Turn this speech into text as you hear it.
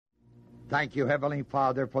Thank you, Heavenly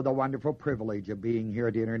Father, for the wonderful privilege of being here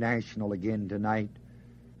at International again tonight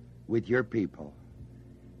with your people.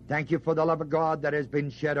 Thank you for the love of God that has been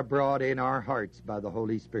shed abroad in our hearts by the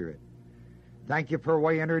Holy Spirit. Thank you for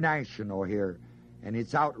Way International here and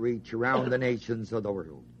its outreach around the nations of the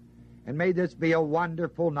world. And may this be a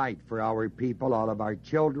wonderful night for our people, all of our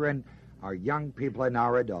children, our young people, and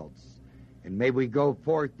our adults. And may we go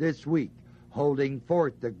forth this week holding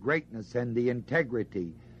forth the greatness and the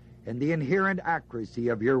integrity and the inherent accuracy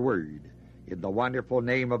of your word. In the wonderful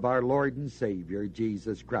name of our Lord and Savior,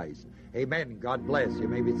 Jesus Christ. Amen. God bless. You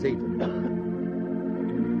may be seated.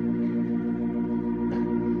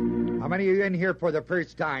 How many of you in here for the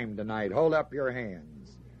first time tonight? Hold up your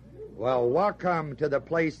hands. Well, welcome to the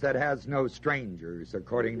place that has no strangers,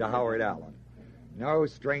 according to Howard Allen. No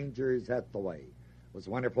strangers at the way. It was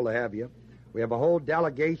wonderful to have you. We have a whole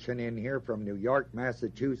delegation in here from New York,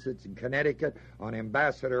 Massachusetts, and Connecticut on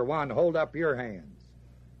Ambassador 1. Hold up your hands.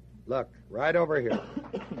 Look, right over here.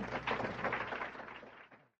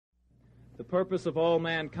 The purpose of all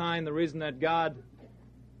mankind, the reason that God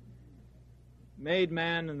made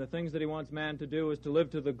man and the things that he wants man to do is to live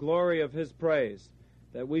to the glory of his praise,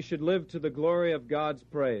 that we should live to the glory of God's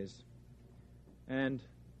praise. And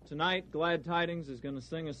tonight, Glad Tidings is going to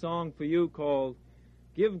sing a song for you called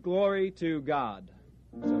Give Glory to God.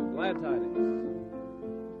 So, Glad Tidings.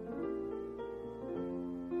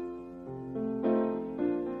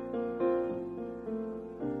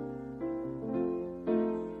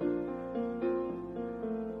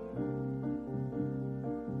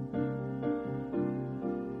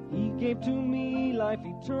 He gave to me life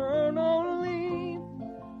eternally.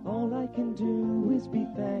 All I can do is be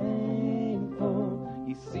thankful.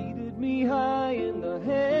 He seated me high in the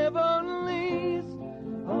heavenlies.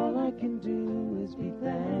 All I can do is be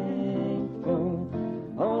thankful.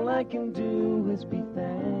 All I can do is be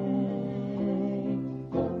thankful.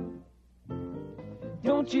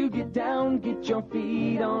 Don't you get down, get your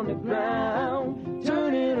feet on the ground.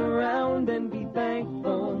 Turn it around and be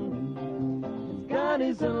thankful. God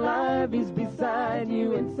is alive, He's beside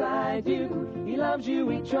you, inside you. He loves you,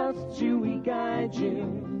 He trusts you, He guides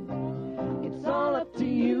you. It's all up to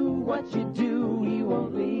you what you do, He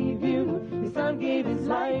won't leave you. His Son gave His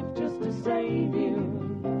life just to save you.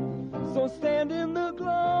 So stand in the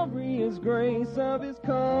glorious grace of His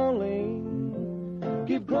calling.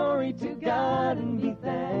 Give glory to God and be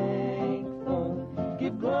thankful.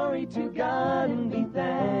 Give glory to God and be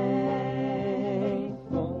thankful.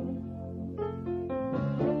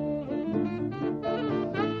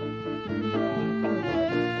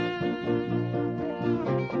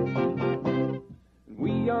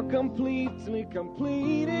 We are completely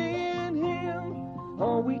complete in Him.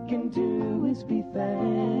 All we can do is be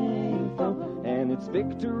thankful, and it's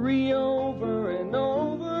victory over and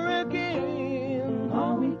over again.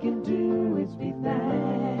 All we can do is be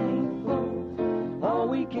thankful. All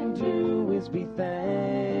we can do is be thankful.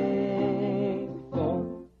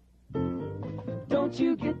 Don't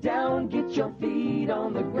you get down, get your feet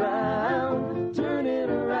on the ground. Turn it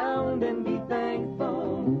around and be thankful.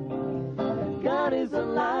 God is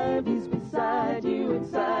alive, He's beside you,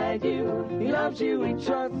 inside you. He loves you, He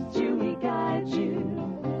trusts you, He guides you.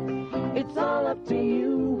 It's all up to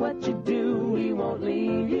you what you do, He won't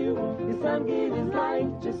leave you. His Son gave His life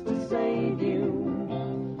just to save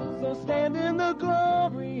you. So stand in the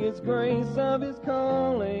glorious grace of His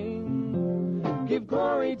calling. Give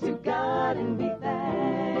glory to God and be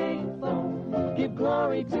thankful. Give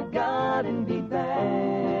glory to God and be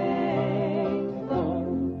thankful.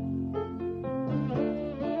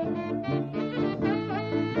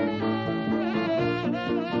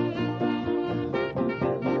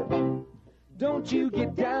 Don't you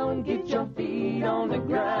get down, get your feet on the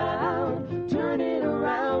ground. Turn it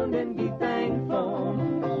around and be thankful.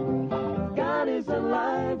 God is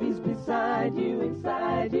alive, He's beside you,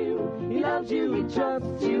 inside you. He loves you, He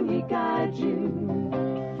trusts you, He guides you.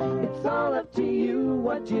 It's all up to you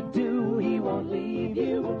what you do, He won't leave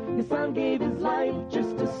you. His Son gave His life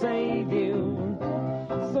just to save you.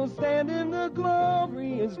 So stand in the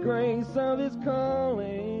glorious grace of His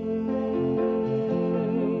calling.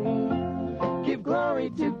 Give glory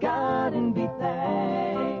to God and be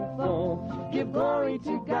thankful. Give glory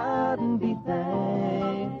to God and be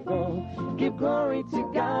thankful. Give glory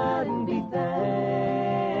to God and be thankful.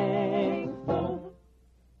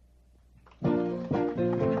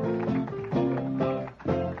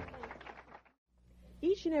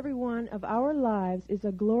 Each and every one of our lives is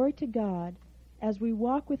a glory to God as we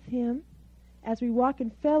walk with Him, as we walk in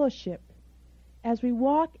fellowship, as we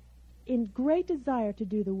walk in great desire to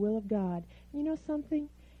do the will of God. You know something?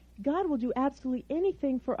 God will do absolutely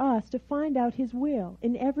anything for us to find out His will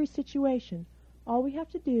in every situation. All we have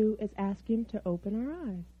to do is ask Him to open our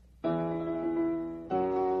eyes.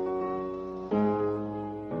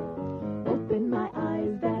 Open my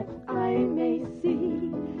eyes that I may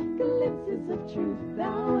see glimpses of truth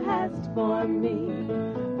Thou hast for me.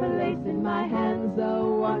 Place in my hands a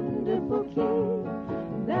wonderful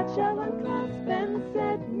key that shall unclasp and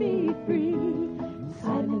set me free.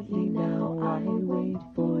 Silently now I wait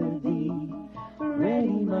for Thee, ready,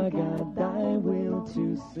 my God, Thy will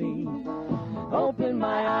to see. Open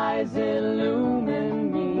my eyes,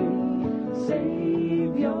 illumine me,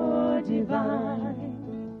 Savior divine.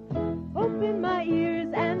 Open my ears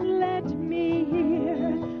and let me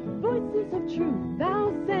hear voices of truth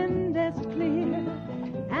Thou sendest clear.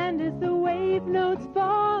 And as the wave notes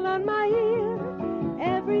fall on my ear,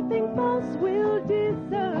 everything false will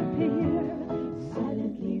disappear.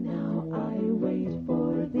 Silently now I wait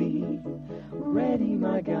for Thee, ready,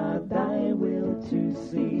 my God, Thy will to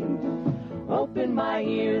see. Open my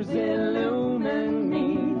ears, illumine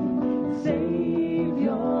me,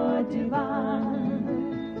 Savior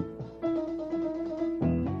divine.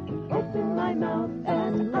 Open my mouth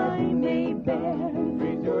and I may bear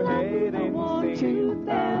Your hating truth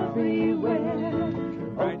everywhere.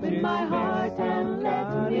 Open my heart and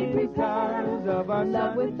let me prepare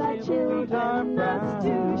love with Thy children us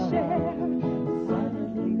to share.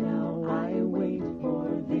 Silently now I wait for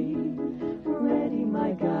Thee, ready,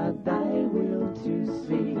 my God, Thy will to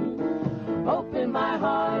see. Open my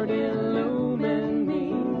heart, illumine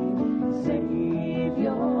me,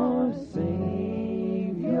 Savior,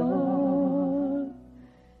 Savior,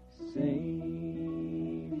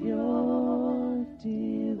 Savior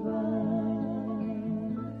divine.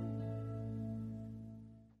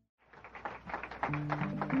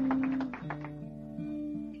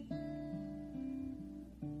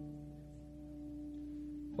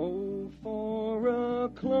 Oh, for a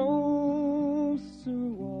closer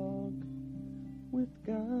walk with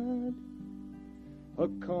God, a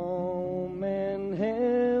calm and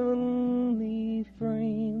heavenly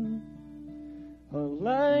frame, a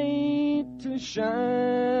light to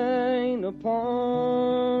shine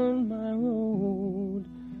upon my road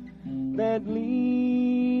that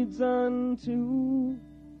leads unto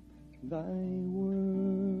Thy word.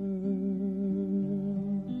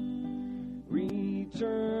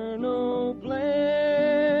 Return, O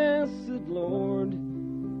blessed Lord,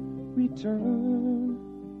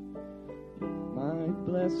 return, my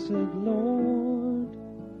blessed Lord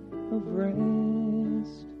of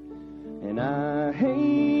rest. And I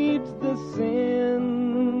hate the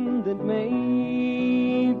sin that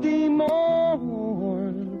made Thee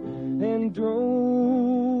mourn and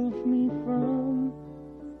drove me from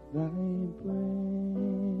Thy breast.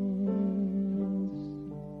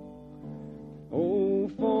 Oh,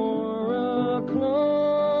 for a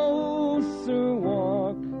closer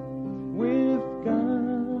walk with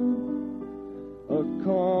God, a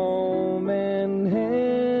calm and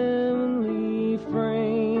heavenly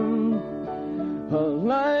frame, a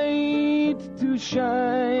light to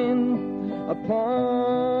shine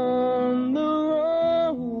upon the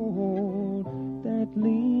road that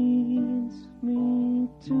leads me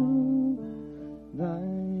to Thy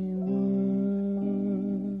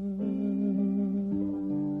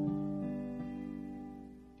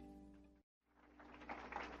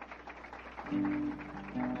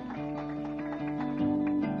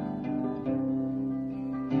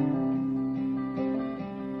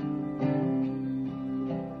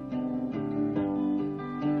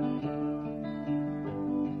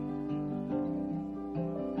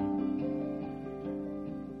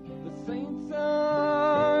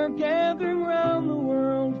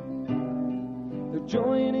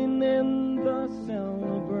joining in the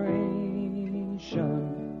celebration.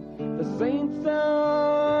 The saints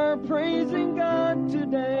are praising God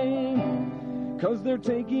today, 'cause they're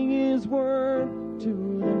taking His word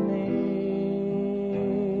to the nations.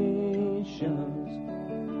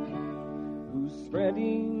 Who's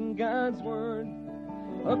spreading God's word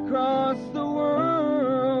across the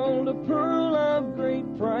world, a pearl of great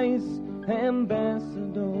price,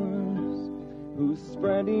 ambassadors. Who's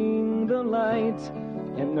spreading the light,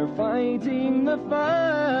 and they're fighting the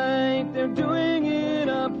fight. They're doing it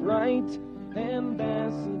upright,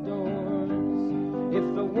 ambassadors.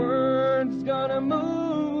 If the word's gonna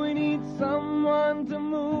move, we need someone to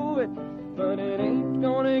move it. But it ain't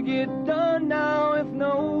gonna get done now if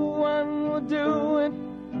no one will do it.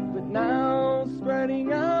 But now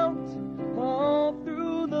spreading out all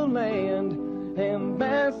through the land,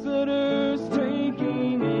 ambassadors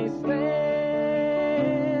taking a stand.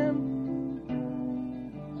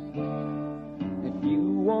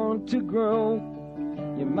 want to grow,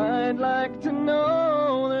 you might like to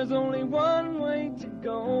know there's only one way to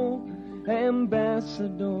go.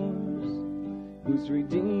 Ambassadors, who's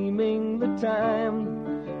redeeming the time,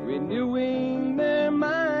 renewing their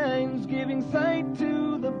minds, giving sight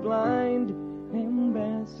to the blind.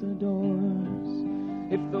 Ambassadors,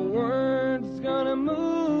 if the word's gonna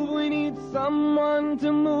move, we need someone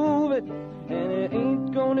to move it, and it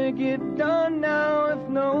ain't gonna get done now if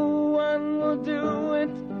no one will do it.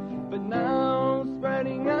 But now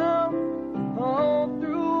spreading out all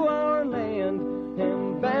through our land,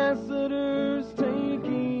 ambassadors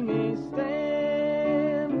taking a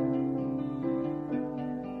stand.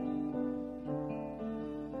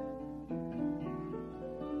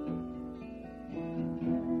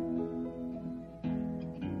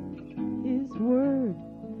 His word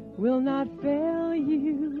will not fail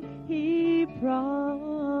you, he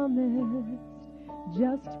promised.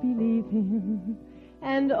 Just believe him,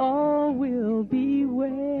 and all will be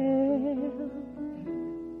well.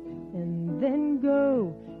 And then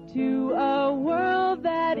go to a world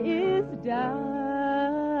that is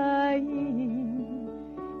dying,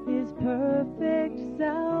 his perfect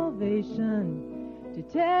salvation to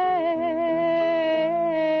tell.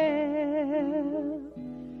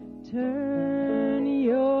 Turn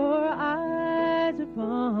your eyes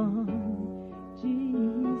upon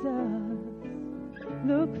Jesus,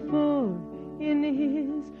 look full in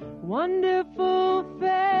his wonderful face,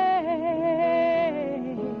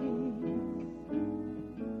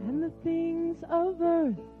 and the things of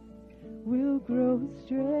earth will grow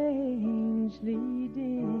strangely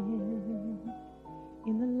dim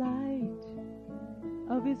in the light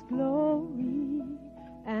of his glory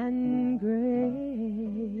and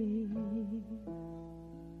grace.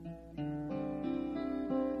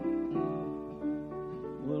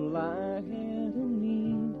 Well, I had a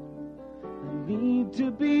need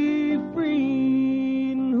to be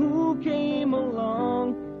free, and who came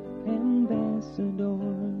along?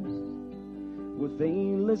 Ambassadors. Well, they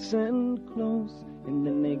listened close, and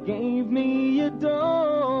then they gave me a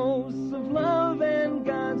dose of love and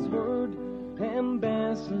God's word.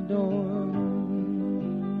 Ambassadors.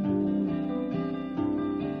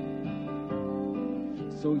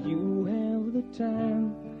 So you have the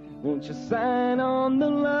time, won't you sign on the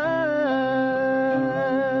line?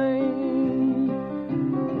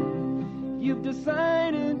 You've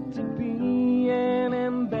decided to be an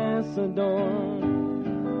ambassador.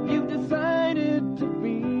 You've decided to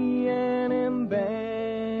be an ambassador.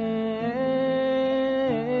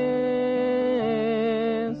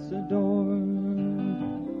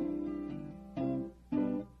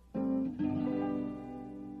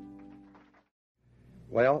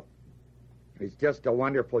 Well, it's just a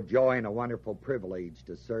wonderful joy and a wonderful privilege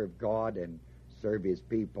to serve God and serve his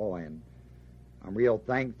people, and I'm real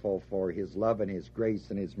thankful for his love and his grace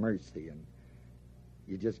and his mercy. And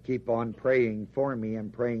you just keep on praying for me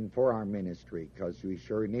and praying for our ministry, because we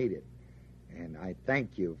sure need it. And I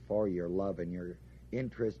thank you for your love and your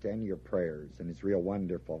interest and your prayers, and it's real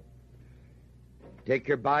wonderful. Take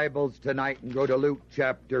your Bibles tonight and go to Luke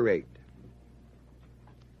chapter 8.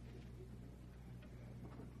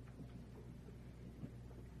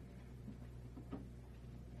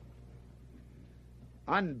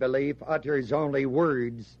 Unbelief utters only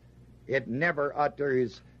words. It never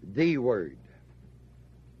utters the word.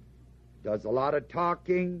 Does a lot of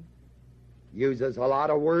talking, uses a lot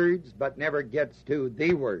of words, but never gets to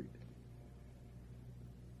the word.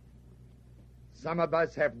 Some of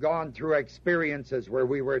us have gone through experiences where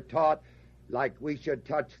we were taught like we should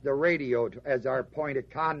touch the radio as our point of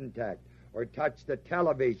contact, or touch the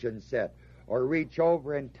television set, or reach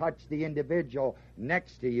over and touch the individual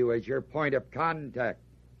next to you as your point of contact.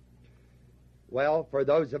 Well, for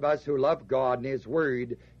those of us who love God and his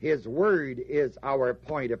word is our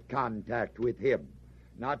point of contact with him.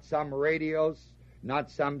 Not some radios, not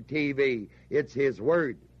some TV. It's his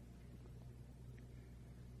word.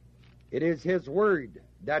 It is his word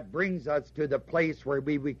that brings us to the place where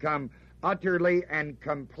we become utterly and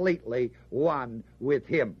completely one with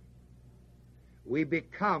him. We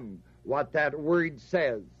become what that word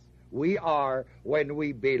says. We are when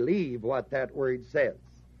we believe what that word says.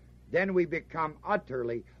 Then we become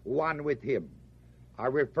utterly one with him. I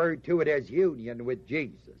refer to it as union with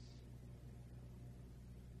Jesus.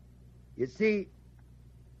 You see,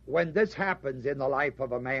 when this happens in the life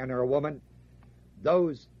of a man or a woman,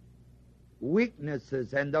 those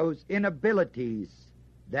weaknesses and those inabilities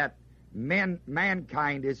that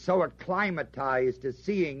mankind is so acclimatized to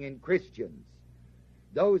seeing in Christians,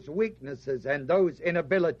 those weaknesses and those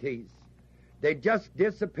inabilities, they just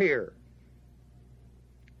disappear.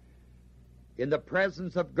 in the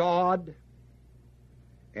presence of God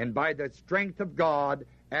and by the strength of God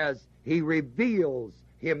as He reveals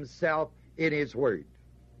Himself in His Word.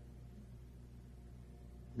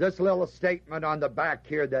 This little statement on the back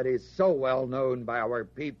here that is so well known by our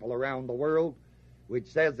people around the world, which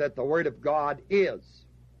says that the Word of God is.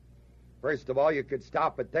 First of all, you could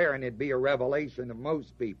stop it there and it'd be a revelation of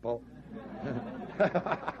most people.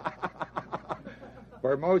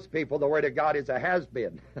 For most people, the Word of God is a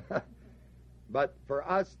has-been. But for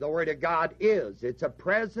us, the Word of God is. It's a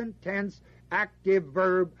present tense active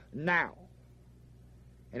verb now.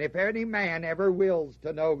 And if any man ever wills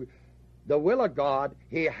to know the will of God,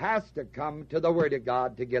 he has to come to the Word of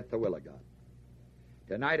God to get the will of God.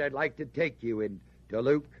 Tonight I'd like to take you into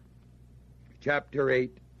Luke chapter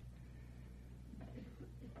 8.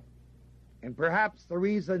 And perhaps the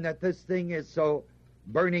reason that this thing is so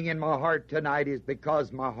burning in my heart tonight is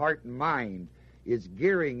because my heart and mind is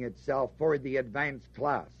gearing itself for the advanced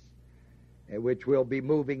class, which we'll be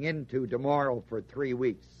moving into tomorrow for 3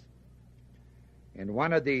 weeks. And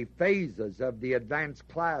one of the phases of the advanced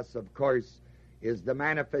class, of course, is the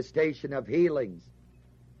manifestation of healings.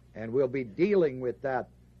 And we'll be dealing with that,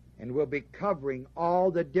 and we'll be covering all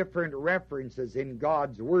the different references in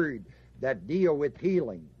God's Word that deal with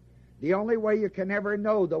healing. The only way you can ever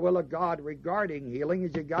know the will of God regarding healing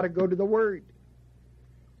is you got to go to the Word.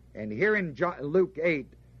 And here in Luke 8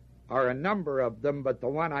 are a number of them, but the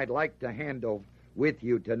one I'd like to handle with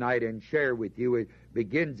you tonight and share with you, it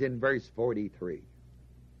begins in verse 43.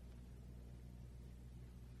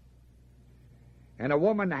 And a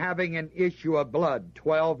woman having an issue of blood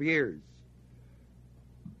 12 years,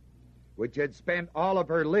 which had spent all of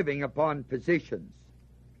her living upon physicians,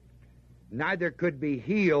 neither could be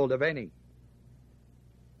healed of any,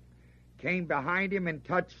 came behind him and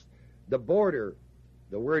touched the border.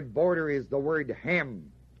 The word border is the word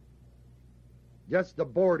hem. Just the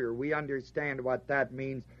border, we understand what that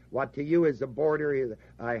means. What to you is a border, is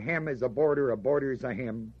a hem is a border is a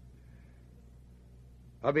hem.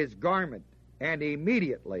 Of his garment, and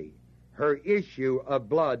immediately her issue of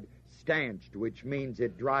blood stanched, which means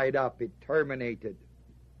it dried up, it terminated.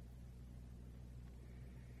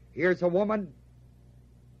 Here's a woman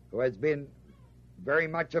who has been very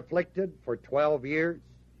much afflicted for 12 years.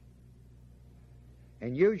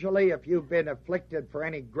 And usually if you've been afflicted for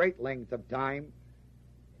any great length of time,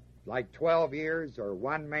 like 12 years or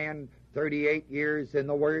one man 38 years in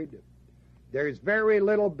the Word, there's very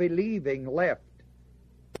little believing left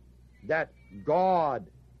that God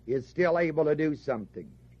is still able to do something.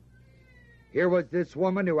 Here was this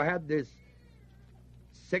woman who had this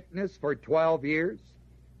sickness for 12 years.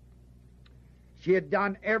 She had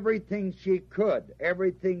done everything she could,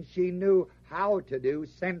 everything she knew how to do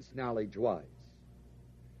sense knowledge-wise.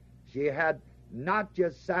 She had not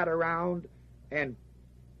just sat around and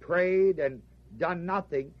prayed and done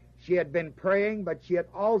nothing. She had been praying, but she had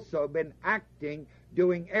also been acting,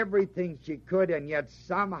 doing everything she could, and yet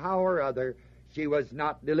somehow or other she was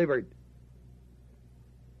not delivered.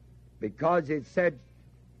 Because it said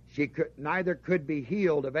she could neither could be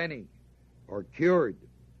healed of any or cured.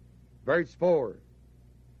 Verse 44.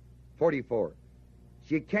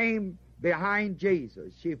 She came behind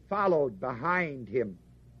Jesus. She followed behind him.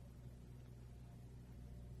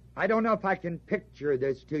 I don't know if I can picture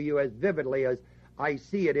this to you as vividly as I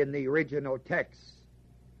see it in the original text.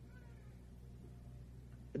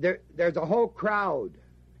 There's a whole crowd,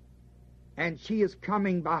 and she is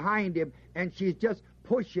coming behind him, and she's just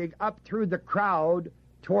pushing up through the crowd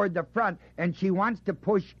toward the front, and she wants to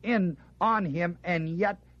push in on him and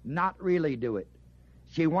yet not really do it.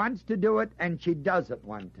 She wants to do it, and she doesn't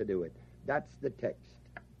want to do it. That's the text.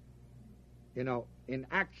 You know, in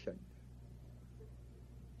action.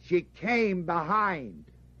 She came behind.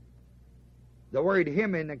 The word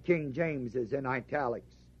him in the King James is in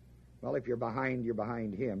italics. Well, if you're behind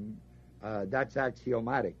him. That's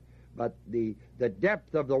axiomatic. But the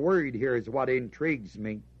depth of the word here is what intrigues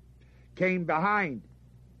me. Came behind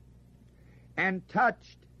and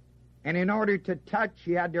touched. And in order to touch,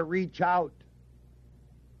 she had to reach out.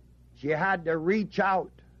 She had to reach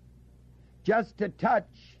out just to touch.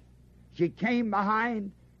 She came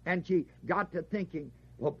behind, and she got to thinking,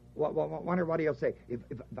 well, wonder what he'll say if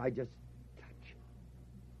I just touch.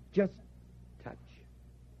 Just touch.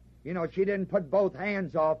 You know, she didn't put both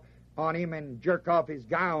hands off on him and jerk off his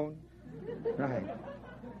gown. Right.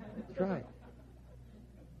 That's right.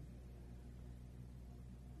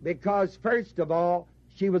 Because, first of all,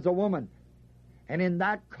 she was a woman. And in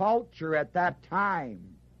that culture at that time,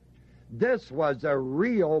 this was a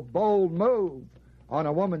real bold move on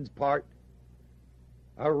a woman's part.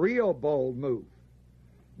 A real bold move.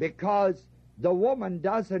 Because the woman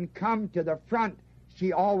doesn't come to the front.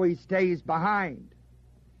 She always stays behind.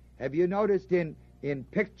 Have you noticed in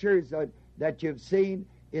pictures that you've seen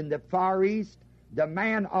in the Far East, the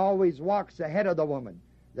man always walks ahead of the woman.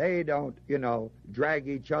 They don't, drag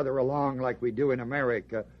each other along like we do in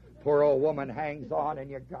America. Poor old woman hangs on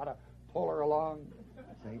and you got to pull her along.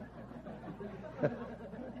 See?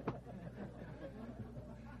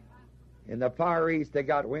 In the Far East, they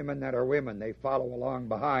got women that are women. They follow along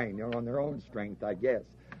behind, on their own strength, I guess.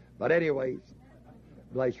 But anyways,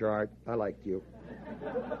 bless your heart, I like you.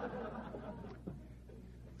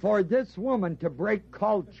 For this woman to break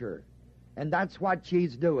culture, and that's what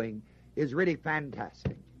she's doing, is really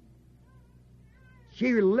fantastic.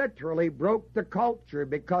 She literally broke the culture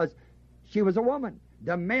because she was a woman.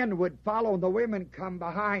 The men would follow, the women come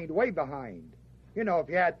behind, way behind. If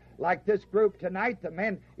you had, like this group tonight, the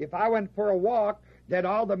men, if I went for a walk, then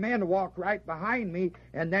all the men walk right behind me,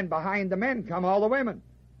 and then behind the men come all the women.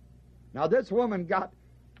 Now, this woman got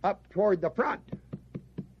up toward the front,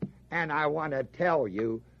 and I want to tell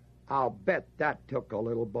you, I'll bet that took a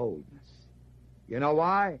little boldness. You know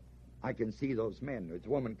why? I can see those men. There's a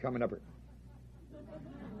woman coming up her.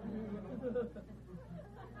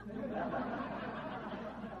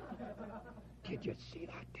 Did you see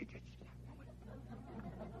that? Did you see that woman?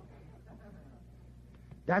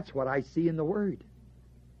 That's what I see in the Word.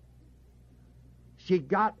 She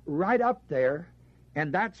got right up there,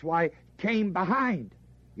 and that's why came behind.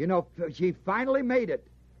 She finally made it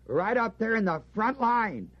right up there in the front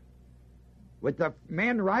line with the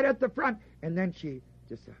men right at the front, and then she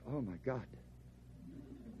just said, oh, my God,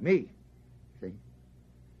 me. See?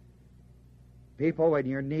 People, when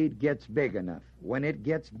your need gets big enough, when it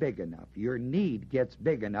gets big enough, your need gets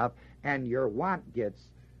big enough, and your want gets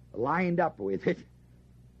lined up with it,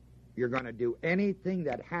 you're going to do anything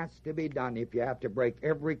that has to be done if you have to break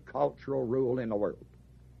every cultural rule in the world.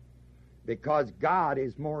 Because God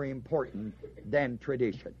is more important than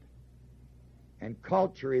tradition. And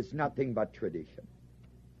culture is nothing but tradition.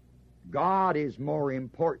 God is more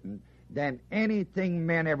important than anything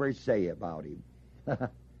men ever say about him.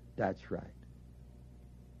 That's right.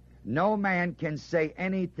 No man can say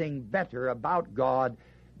anything better about God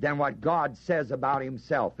than what God says about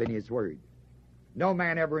himself in his Word. No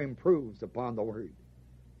man ever improves upon the Word.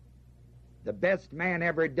 The best man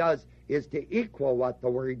ever does is to equal what the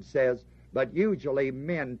Word says, but usually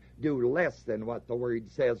men do less than what the Word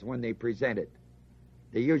says when they present it.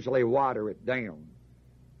 They usually water it down.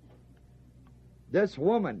 This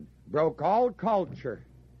woman broke all culture,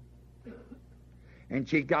 and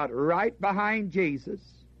she got right behind Jesus,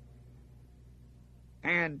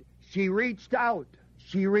 and she reached out,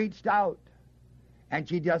 and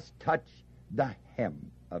she just touched the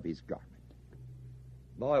hem of his garment.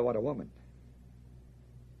 Boy, what a woman.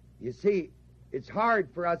 You see, it's hard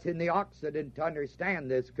for us in the Occident to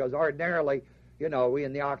understand this, because ordinarily, we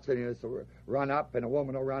in the Occident run up, and a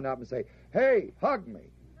woman will run up and say, hey, hug me.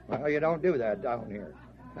 Well, you don't do that down here.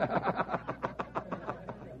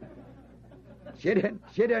 She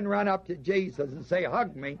didn't run up to Jesus and say,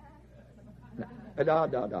 hug me.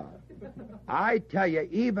 No. I tell you,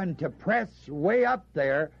 even to press way up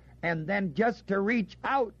there and then just to reach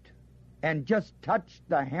out and just touch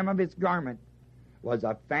the hem of his garment was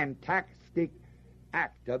a fantastic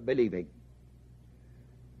act of believing.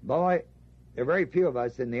 Boy, there are very few of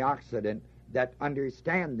us in the Occident that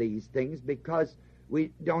understand these things because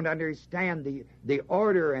we don't understand the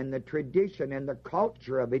order and the tradition and the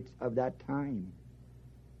culture of that time.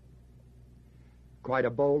 Quite a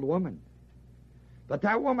bold woman. But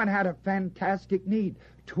that woman had a fantastic need.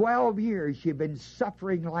 12 years she'd been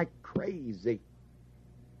suffering like crazy.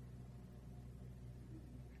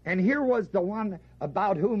 And here was the one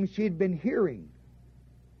about whom she'd been hearing.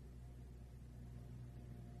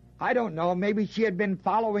 I don't know, maybe she had been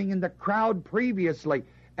following in the crowd previously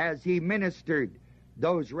as he ministered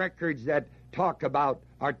those records that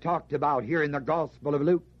are talked about here in the Gospel of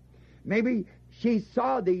Luke. Maybe she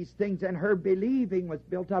saw these things and her believing was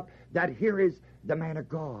built up that here is the man of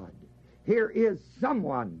God. Here is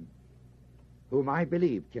someone whom I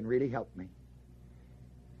believe can really help me.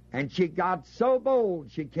 And she got so bold,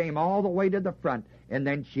 she came all the way to the front, and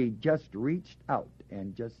then she just reached out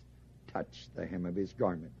and just touched the hem of his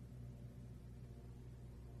garment.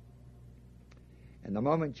 And the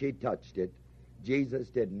moment she touched it, Jesus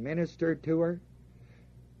didn't minister to her.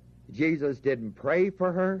 Jesus didn't pray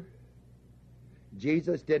for her.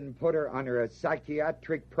 Jesus didn't put her under a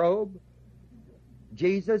psychiatric probe.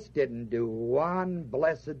 Jesus didn't do one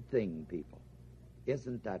blessed thing, people.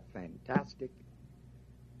 Isn't that fantastic?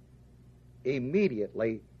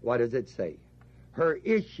 Immediately, what does it say? Her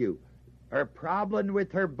issue, Her problem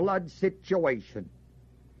with her blood situation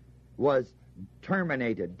was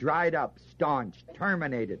terminated, dried up, staunched,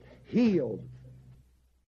 terminated, healed.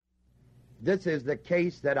 This is the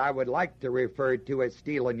case that I would like to refer to as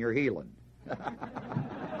stealing your healing.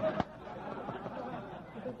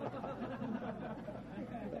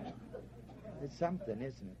 It's something,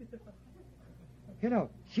 isn't it? You know,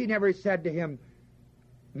 she never said to him,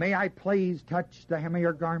 "May I please touch the hem of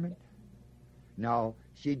your garment?" No,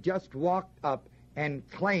 she just walked up and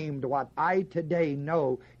claimed what I today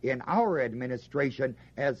know in our administration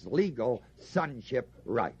as legal sonship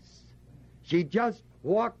rights. She just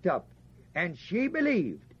walked up, and she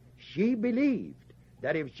believed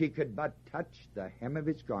that if she could but touch the hem of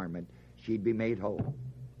his garment, she'd be made whole.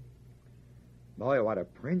 Boy, what a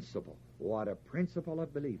principle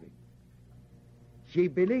of believing. She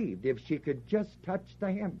believed if she could just touch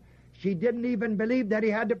the hem. She didn't even believe that he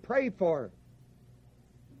had to pray for her.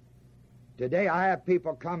 Today I have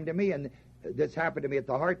people come to me, and this happened to me at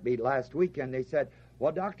the Heartbeat last weekend. They said,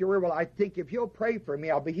 "Well, Dr. Wierwille, I think if you'll pray for me,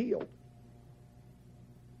 I'll be healed."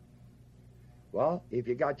 Well, if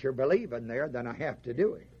you got your believing there, then I have to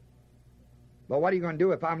do it. But what are you going to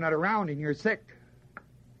do if I'm not around and you're sick?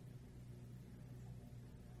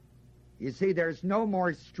 You see, there's no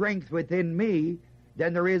more strength within me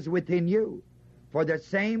than there is within you. For the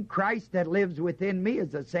same Christ that lives within me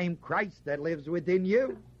is the same Christ that lives within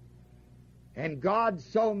you. And God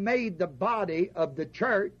so made the body of the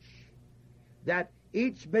church that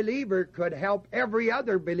each believer could help every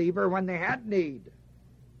other believer when they had need.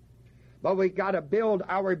 But we got to build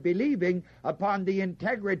our believing upon the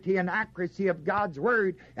integrity and accuracy of God's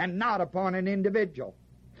Word and not upon an individual.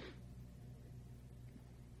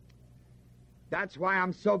 That's why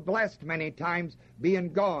I'm so blessed many times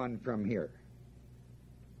being gone from here.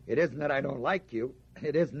 It isn't that I don't like you.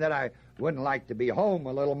 It isn't that I wouldn't like to be home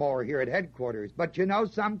a little more here at headquarters. But you know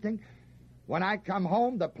something? When I come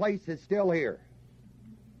home, the place is still here.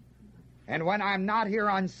 And when I'm not here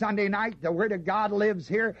on Sunday night, the Word of God lives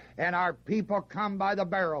here, and our people come by the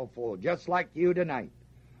barrelful, just like you tonight.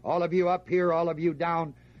 All of you up here, all of you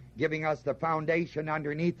down, giving us the foundation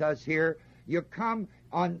underneath us here. You come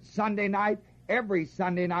on Sunday night, every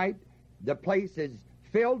Sunday night, the place is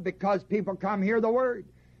filled because people come hear the Word.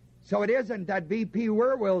 So it isn't that V.P.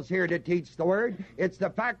 Wierwille's here to teach the Word. It's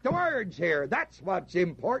the fact the Word's here. That's what's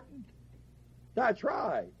important. That's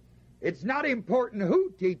right. It's not important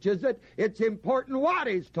who teaches it. It's important what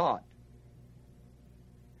is taught.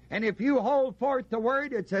 And if you hold forth the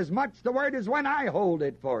Word, it's as much the Word as when I hold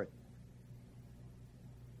it forth.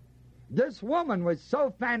 This woman was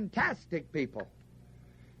so fantastic, people.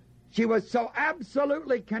 She was so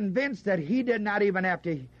absolutely convinced that he did not even have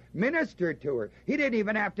to minister to her. He didn't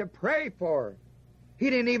even have to pray for her. He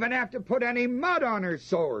didn't even have to put any mud on her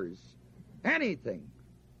sores. Anything.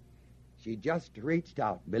 She just reached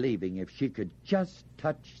out, believing if she could just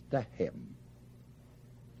touch the hem.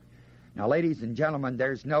 Now, ladies and gentlemen,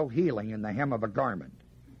 there's no healing in the hem of a garment.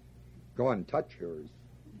 Go and touch yours.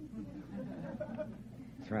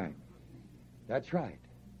 That's right. That's right.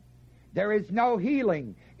 There is no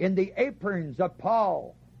healing in the aprons of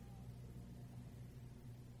Paul.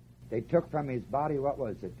 They took from his body, what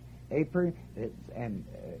was it? Apron and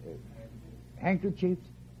handkerchiefs?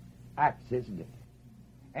 Acts, isn't it?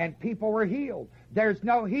 And people were healed. There's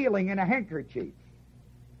no healing in a handkerchief.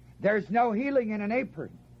 There's no healing in an apron.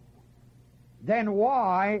 Then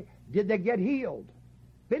why did they get healed?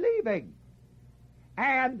 Believing.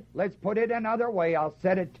 And let's put it another way. I'll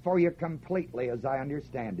set it for you completely as I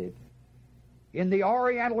understand it. In the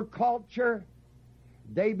Oriental culture,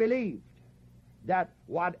 they believed that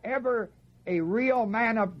whatever a real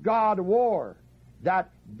man of God wore, that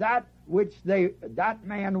which that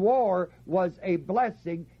man wore was a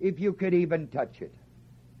blessing if you could even touch it.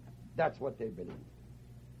 That's what they believed.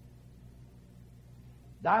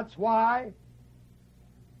 That's why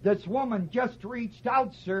this woman just reached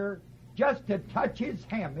out, sir, just to touch his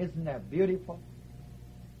hem. Isn't that beautiful?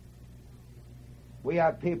 We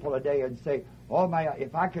have people today and say, "Oh my,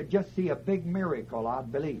 if I could just see a big miracle,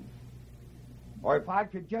 I'd believe." Or if I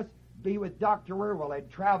could just be with Dr. Wierwille and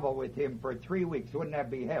travel with him for 3 weeks, wouldn't that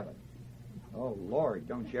be heaven? Oh, Lord,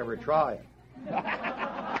 don't you ever try it.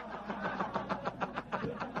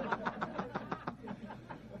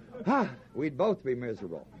 We'd both be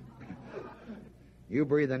miserable. You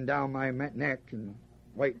breathing down my neck and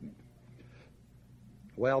waiting.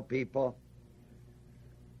 Well, people,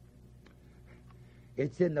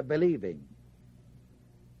 it's in the believing.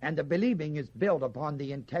 And the believing is built upon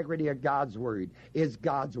the integrity of God's Word. Is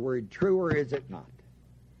God's Word true or is it not?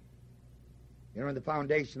 You know, in the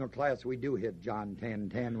foundational class we do hit John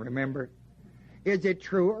 10:10, remember? Is it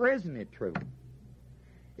true or isn't it true?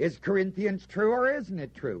 Is Corinthians true or isn't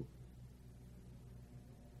it true?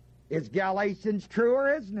 Is Galatians true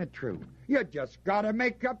or isn't it true? You just got to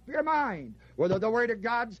make up your mind whether the Word of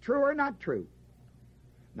God's true or not true.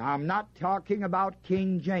 Now, I'm not talking about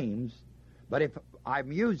King James, but if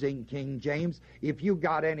I'm using King James, if you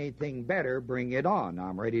got anything better, bring it on.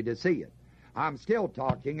 I'm ready to see it. I'm still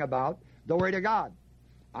talking about the Word of God.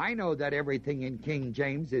 I know that everything in King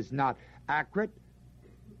James is not accurate,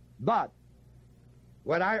 but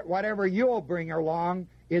whatever you'll bring along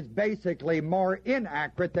is basically more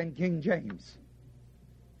inaccurate than King James.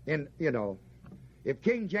 If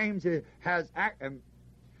King James has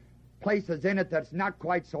places in it that's not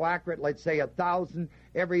quite so accurate, let's say 1,000,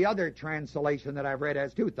 every other translation that I've read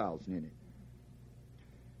has 2,000 in it.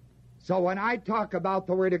 So when I talk about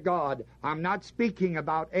the Word of God, I'm not speaking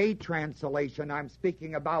about a translation. I'm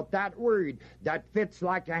speaking about that word that fits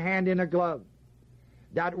like a hand in a glove.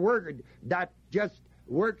 That word that just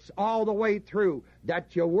works all the way through,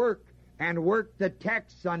 that you work and work the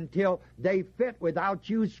texts until they fit without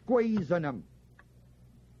you squeezing them.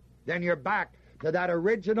 Then you're back to that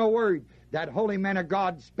original word that holy men of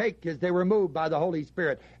God spake as they were moved by the Holy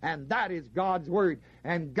Spirit. And that is God's Word.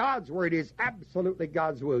 And God's Word is absolutely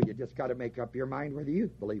God's will. You just got to make up your mind whether you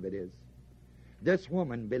believe it is. This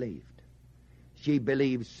woman believed. She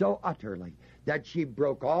believed so utterly that she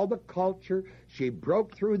broke all the culture. She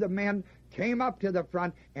broke through the men, came up to the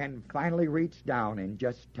front, and finally reached down and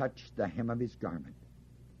just touched the hem of his garment.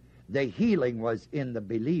 The healing was in the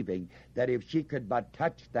believing that if she could but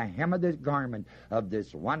touch the hem of the garment of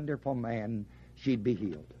this wonderful man, she'd be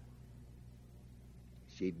healed.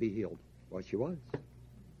 She'd be healed. Well, she was. It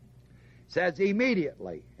says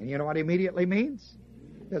immediately. And you know what immediately means?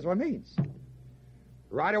 That's what it means.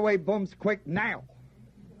 Right away, booms, quick, now.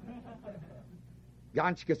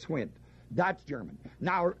 Ganz geschwind. That's German.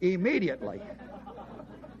 Now, immediately.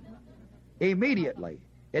 Immediately.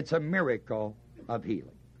 It's a miracle of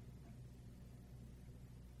healing.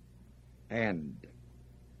 And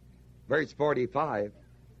verse 45,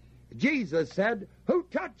 Jesus said, "Who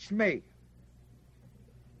touched me?"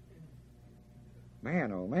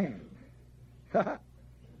 Man, oh man.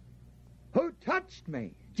 Who touched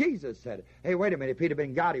me? Jesus said it. Hey, wait a minute. If he'd have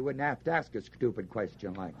been God, he wouldn't have to ask a stupid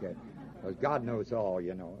question like that. Because God knows all,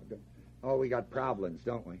 you know. Oh, we got problems,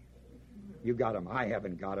 don't we? You got them. I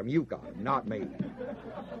haven't got them. You got them, not me.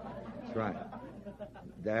 That's right.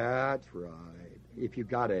 That's right. If you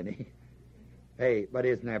got any. Hey, but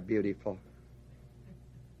isn't that beautiful?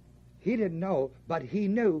 He didn't know, but he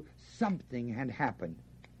knew something had happened.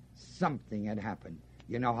 Something had happened.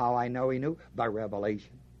 You know how I know he knew? By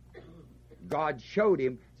revelation. God showed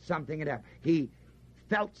him something had happened. He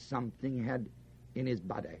felt something had in his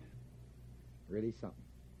body. Really something.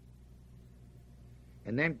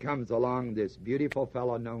 And then comes along this beautiful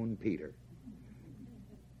fellow known Peter.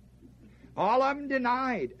 All of them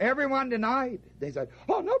denied. Everyone denied. They said,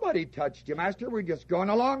 "Oh, nobody touched you, Master. We're just going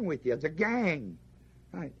along with you. It's a gang."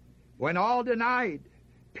 Right? When all denied,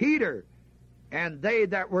 Peter and they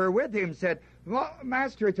that were with him said, "Well,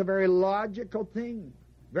 Master, it's a very logical thing.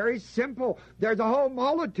 Very simple. There's a whole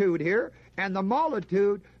multitude here, and the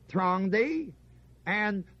multitude throng thee,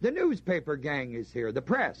 and the newspaper gang is here, the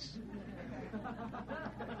press."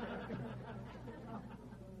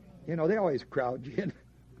 You know, they always crowd you in.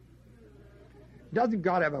 Doesn't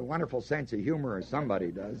God have a wonderful sense of humor, or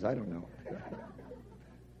somebody does? I don't know.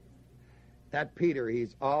 That Peter,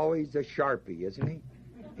 he's always a Sharpie, isn't he?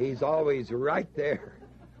 He's always right there.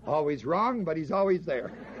 Always wrong, but he's always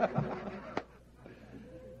there.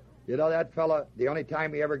 You know, that fella, the only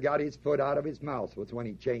time he ever got his foot out of his mouth was when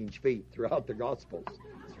he changed feet throughout the Gospels.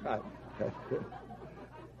 That's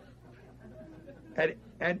right.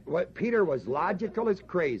 And what Peter was logical as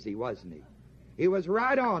crazy, wasn't he? He was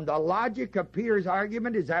right on. The logic of Peter's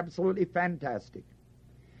argument is absolutely fantastic.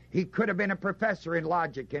 He could have been a professor in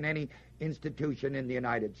logic in any institution in the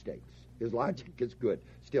United States. His logic is good.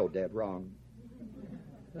 Still dead wrong.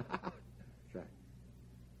 That's right.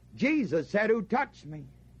 Jesus said, "Who touched me?"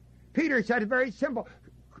 Peter said, it's very simple.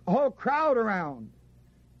 A whole crowd around.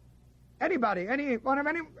 Anybody, any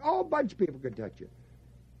whole bunch of people could touch you.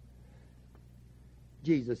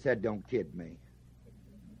 Jesus said, "Don't kid me.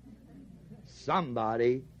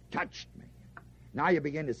 Somebody touched me." Now you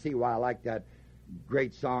begin to see why I like that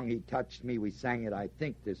great song, "He Touched Me." We sang it, I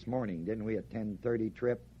think, this morning, didn't we, at 10:30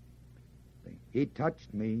 trip? He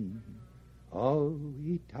touched me. Oh,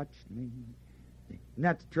 he touched me. Isn't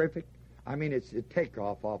that terrific? I mean, it's a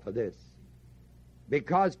takeoff off of this.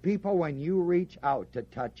 Because people, when you reach out to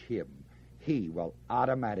touch him, he will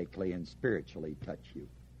automatically and spiritually touch you.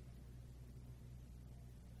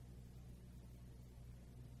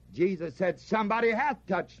 Jesus said, somebody hath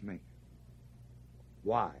touched me.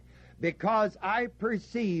 Why? Because I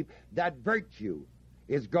perceive that virtue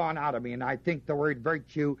is gone out of me. And I think the word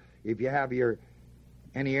virtue, if you have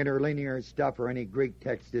any interlinear stuff or any Greek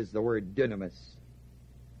text, is the word dynamis.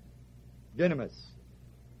 Dynamis.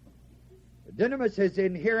 Dynamis is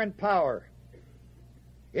inherent power.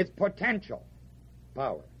 It's potential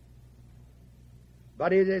power.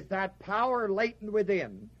 But it is that power latent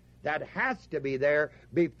within that has to be there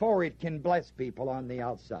before it can bless people on the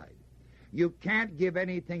outside. You can't give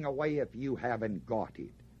anything away if you haven't got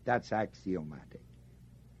it. That's axiomatic.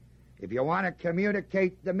 If you want to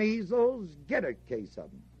communicate the measles, get a case of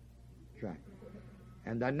them. Try.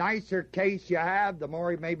 And the nicer case you have, the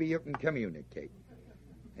more maybe you can communicate.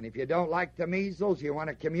 And if you don't like the measles, you want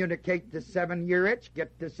to communicate the 7-year itch,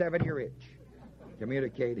 get the 7-year itch.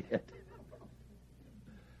 Communicate it.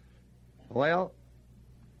 Well,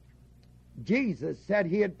 Jesus said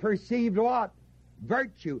he had perceived what?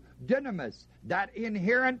 Virtue, dynamis, that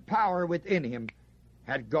inherent power within him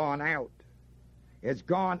had gone out. It's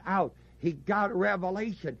gone out. He got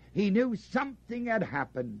revelation. He knew something had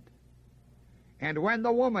happened. And when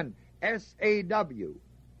the woman, S-A-W,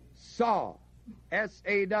 saw that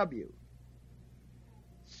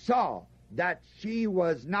she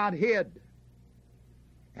was not hid.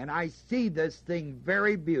 And I see this thing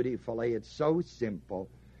very beautifully. It's so simple.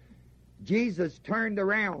 Jesus turned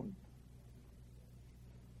around.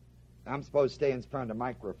 I'm supposed to stay in front of the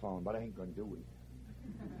microphone, but I ain't going to do it.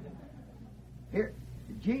 Here,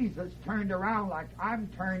 Jesus turned around like I'm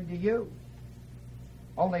turned to you.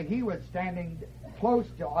 Only he was standing close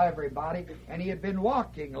to everybody, and he had been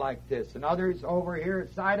walking like this, and others over here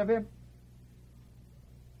side of him.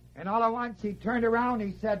 And all at once he turned around,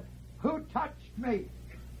 he said, who touched me?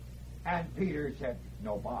 And Peter said,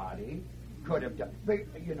 nobody could have done.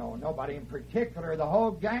 You know, nobody in particular. The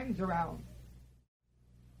whole gang's around.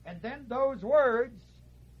 And then those words,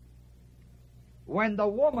 when the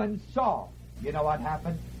woman saw, you know what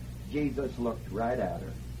happened? Jesus looked right at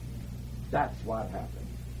her. That's what happened.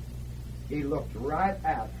 He looked right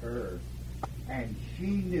at her, and she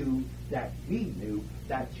knew that he knew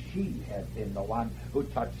that she had been the one who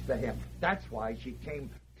touched the hem. That's why she came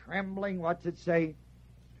trembling. What's it say?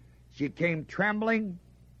 She came trembling,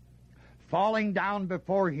 falling down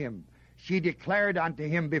before him. She declared unto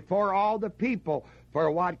him before all the people for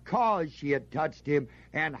what cause she had touched him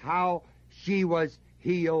and how she was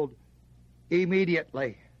healed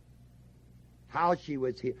immediately. How she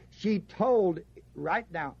was healed. She told right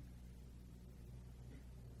now.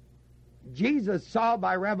 Jesus saw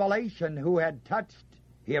by revelation who had touched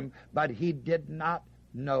him, but he did not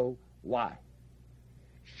know why.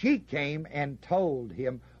 She came and told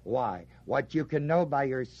him why. What you can know by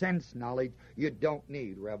your sense knowledge, you don't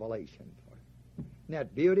need revelation for. Isn't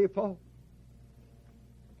that beautiful?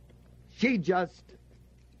 She just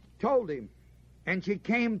told him, and she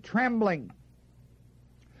came trembling.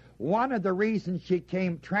 One of the reasons she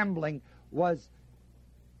came trembling was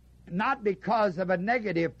not because of a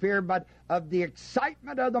negative fear, but of the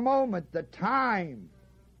excitement of the moment, the time.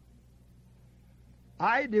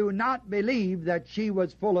 I do not believe that she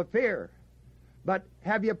was full of fear. But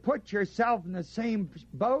have you put yourself in the same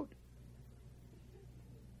boat?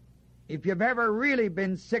 If you've ever really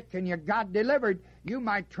been sick and you got delivered, you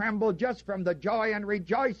might tremble just from the joy and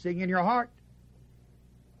rejoicing in your heart.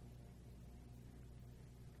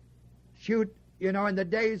 Shoot, you know, in the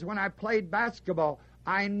days when I played basketball,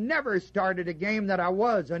 I never started a game that I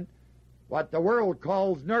wasn't what the world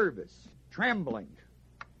calls nervous, trembling.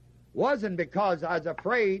 Wasn't because I was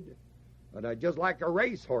afraid, but I just like a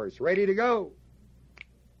racehorse, ready to go.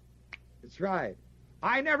 That's right.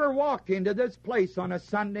 I never walk into this place on a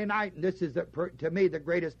Sunday night, and this is, to me, the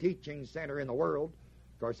greatest teaching center in the world.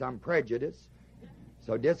 Of course, I'm prejudiced,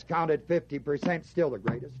 so discounted 50%, still the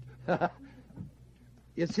greatest.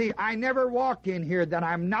 You see, I never walk in here that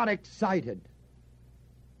I'm not excited.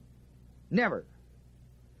 Never.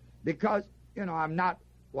 Because, you know, I'm not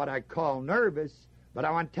what I call nervous, but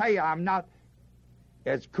I want to tell you, I'm not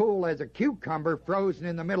as cool as a cucumber frozen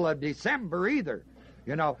in the middle of December either.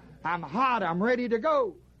 You know, I'm hot, I'm ready to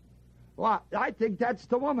go. Well, I think that's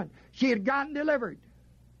the woman. She had gotten delivered.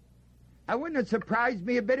 It wouldn't have surprised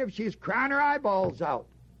me a bit if she's crying her eyeballs out.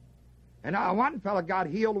 And one fellow got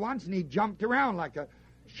healed once, and he jumped around like a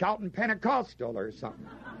shouting Pentecostal or something.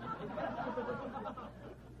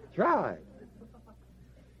 That's right.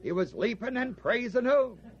 He was leaping and praising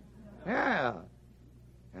who? Yeah.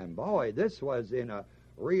 And boy, this was in a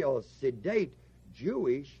real sedate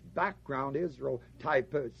Jewish background Israel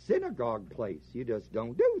type of synagogue place. You just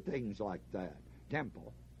don't do things like that.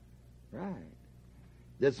 Temple. Right.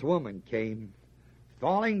 this woman came,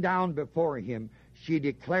 falling down before him. She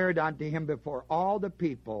declared unto him before all the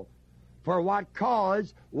people for what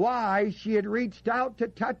cause, why she had reached out to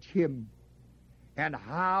touch him, and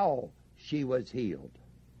how she was healed.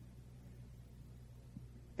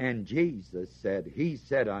 And Jesus said, he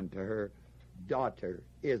said unto her, daughter,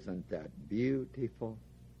 isn't that beautiful?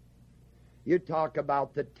 You talk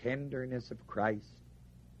about the tenderness of Christ.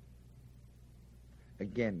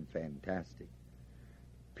 Again, fantastic.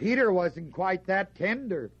 Peter wasn't quite that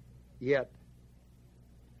tender yet.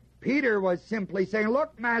 Peter was simply saying,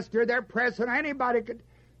 look, Master, they're pressing. Anybody could.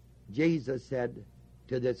 Jesus said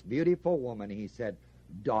to this beautiful woman, he said,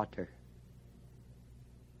 daughter.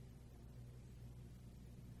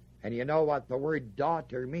 And you know what the word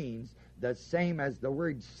daughter means? The same as the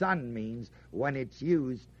word son means when it's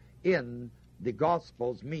used in the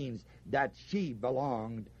Gospels, means that she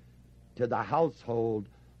belonged to the household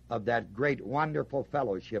of that great wonderful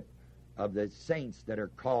fellowship of the saints that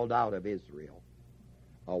are called out of Israel.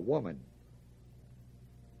 A woman,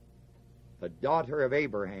 the daughter of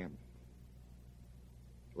Abraham,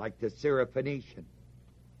 like the Syrophoenician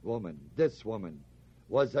woman. This woman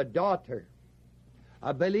was a daughter,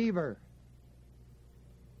 a believer.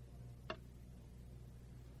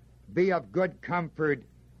 Be of good comfort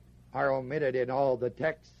are omitted in all the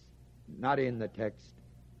texts, not in the text.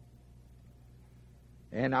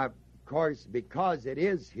 And of course, because it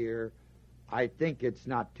is here, I think it's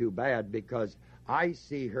not too bad, because I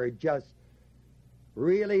see her just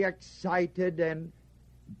really excited and,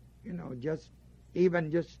 just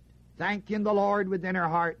thanking the Lord within her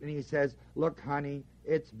heart. And he says, look, honey,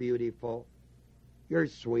 it's beautiful. You're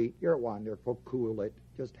sweet. You're wonderful. Cool it.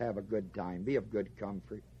 Just have a good time. Be of good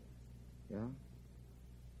comfort. Yeah.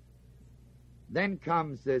 Then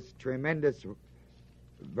comes this tremendous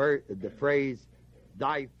the phrase,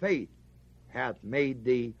 thy faith hath made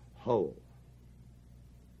thee whole.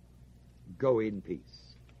 Go in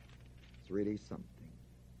peace. It's really something.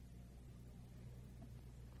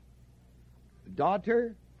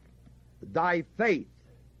 Daughter, thy faith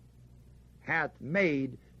hath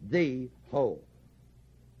made thee whole.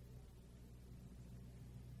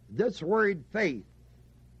 This word faith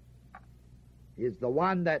is the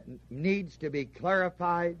one that needs to be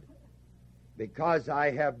clarified, because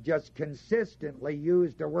I have just consistently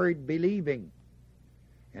used the word believing.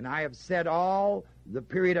 And I have said all the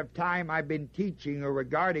period of time I've been teaching her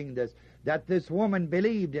regarding this, that this woman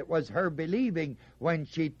believed. It was her believing when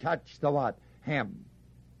she touched the what? Hem.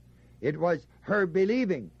 It was her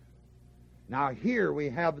believing. Now here we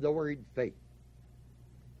have the word faith.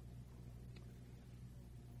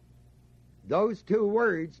 Those two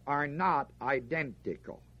words are not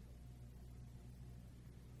identical.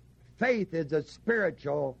 Faith is a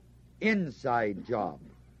spiritual inside job.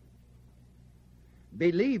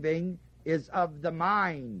 Believing is of the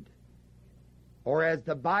mind, or as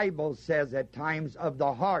the Bible says at times, of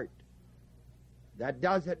the heart. That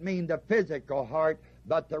doesn't mean the physical heart,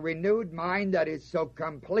 but the renewed mind that is so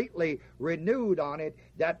completely renewed on it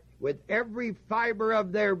that with every fiber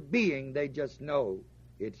of their being they just know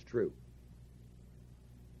it's true.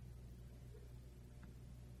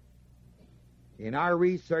 In our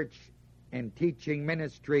research and teaching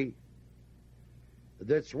ministry,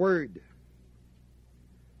 this word,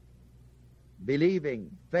 believing,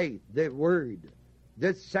 faith, the word,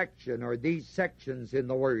 this section or these sections in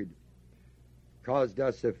the word, caused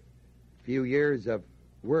us a few years of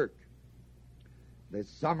work. This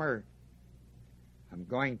summer, I'm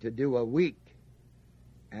going to do a week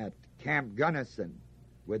at Camp Gunnison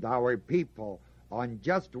with our people on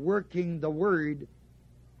just working the word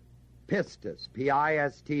pistis,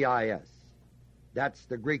 P-I-S-T-I-S. That's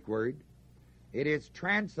the Greek word. It is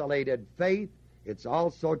translated faith. It's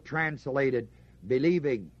also translated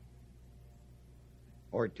believing,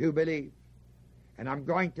 or to believe. And I'm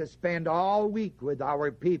going to spend all week with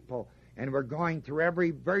our people, and we're going through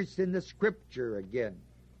every verse in the Scripture again,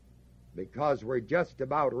 because we're just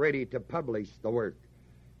about ready to publish the work.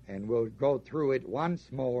 And we'll go through it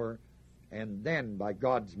once more, and then, by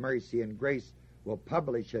God's mercy and grace, we'll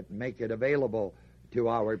publish it and make it available to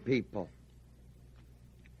our people.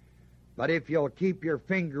 But if you'll keep your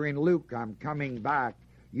finger in Luke, I'm coming back.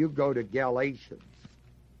 You go to Galatians.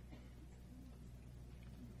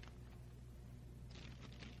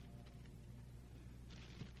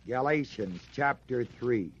 Galatians chapter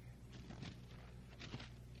 3.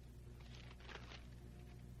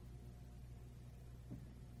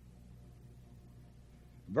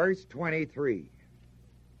 Verse 23.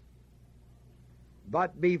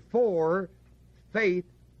 But before faith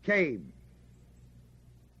came,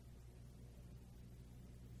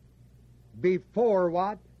 before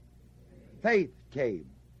what? Faith came.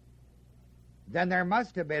 Then there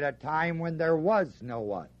must have been a time when there was no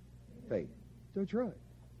what? Faith. That's right.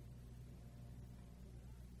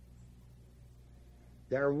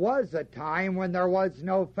 There was a time when there was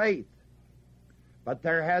no faith. But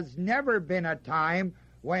there has never been a time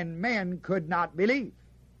when men could not believe.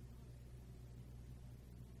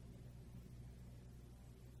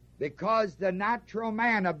 Because the natural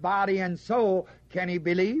man of body and soul, can he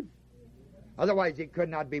believe? Otherwise he could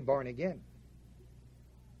not be born again.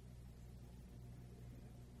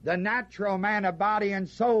 The natural man of body and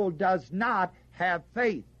soul does not have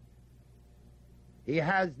faith. He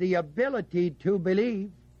has the ability to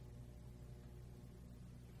believe.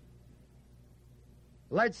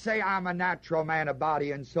 Let's say I'm a natural man of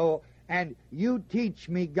body and soul, and you teach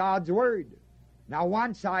me God's Word. Now,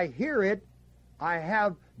 once I hear it, I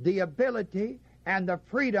have the ability and the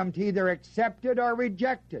freedom to either accept it or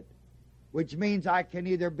reject it, which means I can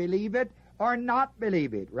either believe it or not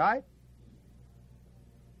believe it, right?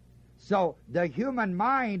 So the human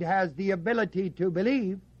mind has the ability to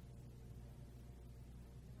believe,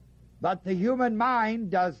 but the human mind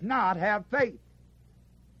does not have faith.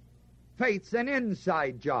 Faith's an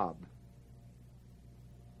inside job.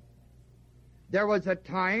 There was a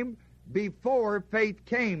time before faith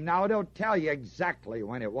came. Now, I don't tell you exactly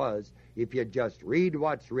when it was, if you just read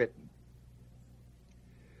what's written.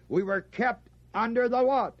 We were kept under the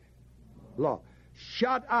what? Law.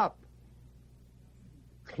 Shut up.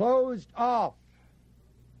 Closed off.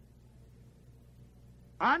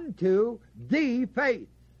 Unto the faith,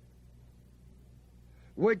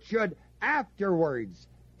 which should afterwards,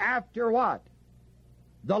 after what?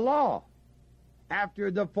 The law.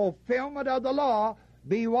 After the fulfillment of the law,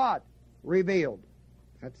 be what? Revealed.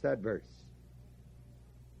 That's that verse.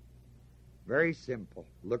 Very simple.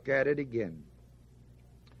 Look at it again.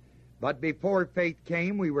 But before faith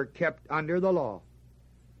came, we were kept under the law,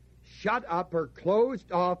 shut up or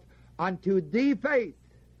closed off unto the faith,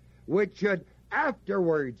 which should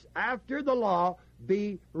afterwards, after the law,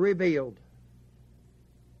 be revealed.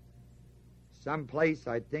 Someplace,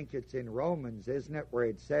 I think it's in Romans, isn't it, where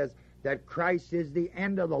it says that Christ is the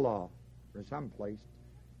end of the law, or someplace.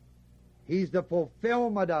 He's the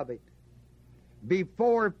fulfillment of it.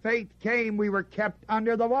 Before faith came, we were kept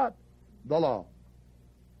under the what? The law.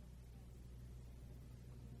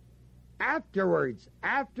 Afterwards,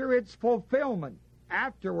 after its fulfillment,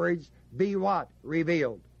 afterwards be what?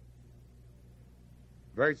 Revealed.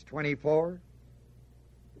 Verse 24.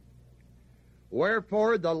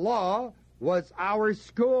 Wherefore the law was our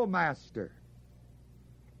schoolmaster.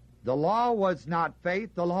 The law was not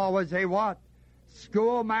faith. The law was a what?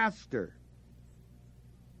 Schoolmaster.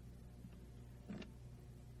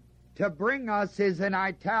 To bring us is in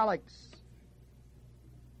italics.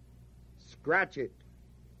 Scratch it.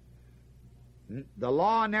 The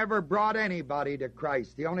law never brought anybody to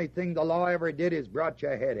Christ. The only thing the law ever did is brought you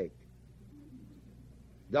a headache.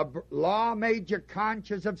 The law made you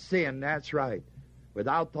conscious of sin. That's right.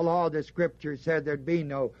 Without the law, the Scripture said there'd be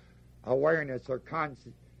no awareness or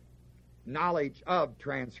knowledge of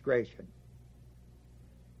transgression.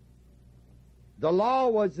 The law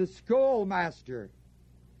was the schoolmaster,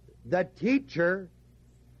 the teacher,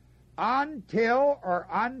 until or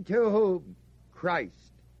unto whom?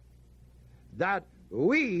 Christ. That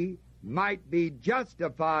we might be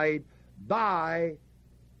justified by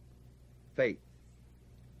faith.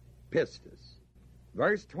 Pistis.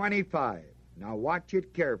 Verse 25. Now watch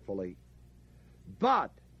it carefully.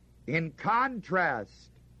 But, in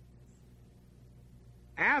contrast,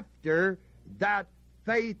 after that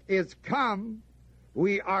faith is come,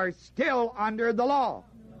 we are still under the law.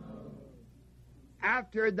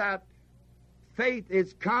 After that faith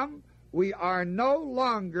is come, we are no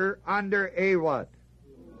longer under a what?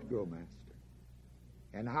 Schoolmaster.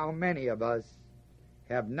 And how many of us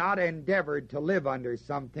have not endeavored to live under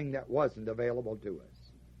something that wasn't available to us?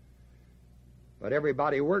 But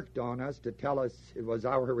everybody worked on us to tell us it was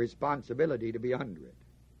our responsibility to be under it.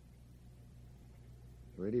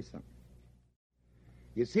 It's really something.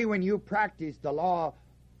 You see, when you practice the law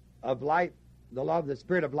of life, the law of the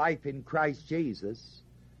Spirit of life in Christ Jesus,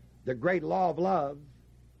 the great law of love,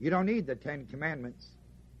 you don't need the 10 Commandments.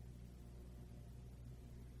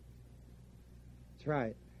 That's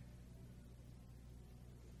right.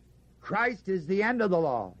 Christ is the end of the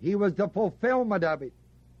law. He was the fulfillment of it.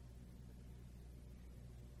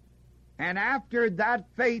 And after that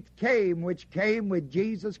faith came, which came with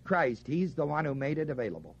Jesus Christ, He's the one who made it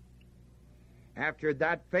available. After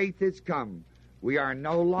that faith is come, we are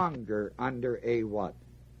no longer under a what?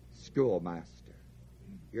 Schoolmaster.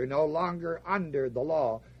 You're no longer under the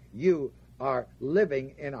law. You are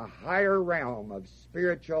living in a higher realm of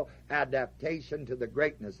spiritual adaptation to the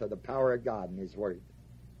greatness of the power of God and His Word.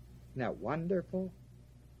 Isn't that wonderful?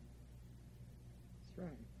 That's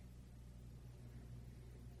right.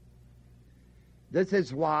 This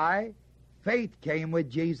is why faith came with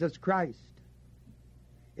Jesus Christ.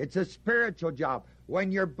 It's a spiritual job.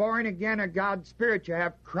 When you're born again of God's Spirit, you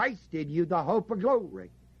have Christ in you, the hope of glory.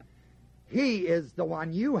 He is the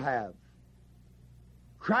one you have.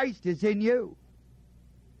 Christ is in you.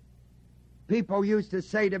 People used to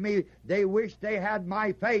say to me, they wish they had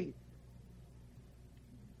my faith.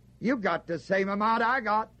 You got the same amount I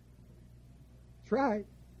got. That's right.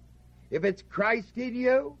 If it's Christ in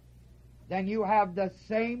you, then you have the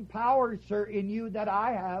same power, sir, in you that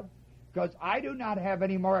I have, because I do not have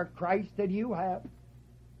any more of Christ than you have.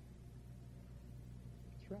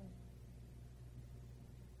 That's right.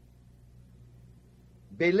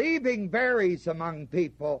 Believing varies among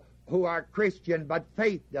people who are Christian, but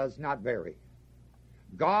faith does not vary.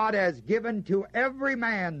 God has given to every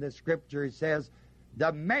man, the Scripture says,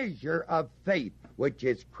 the measure of faith, which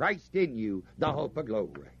is Christ in you, the hope of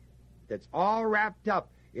glory. That's all wrapped up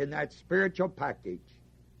in that spiritual package.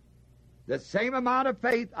 The same amount of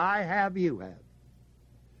faith I have, you have.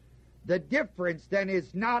 The difference then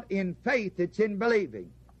is not in faith, it's in believing.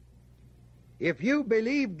 If you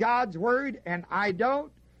believe God's Word and I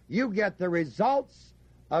don't, you get the results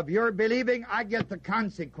of your believing, I get the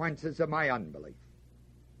consequences of my unbelief.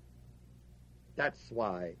 That's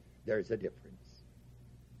why there's a difference.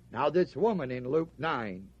 Now this woman in Luke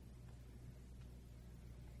 9,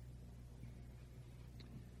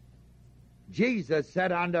 Jesus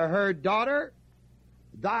said unto her, Daughter,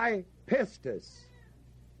 thy pistis.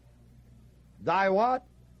 Thy what?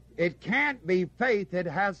 It can't be faith, it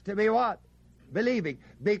has to be what? Believing.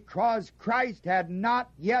 Because Christ had not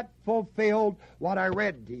yet fulfilled what I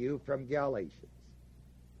read to you from Galatians.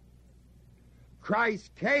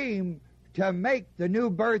 Christ came to make the new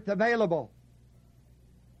birth available.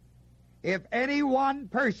 If any one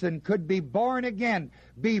person could be born again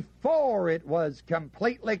before it was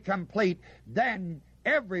completely complete, then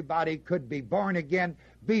everybody could be born again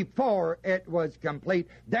before it was complete.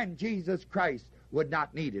 Then Jesus Christ would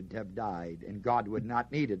not needed to have died, and God would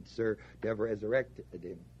not needed, sir, to have resurrected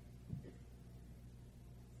him.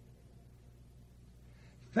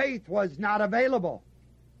 Faith was not available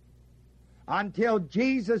until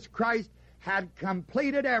Jesus Christ had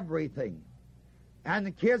completed everything.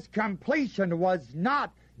 And his completion was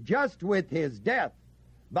not just with his death,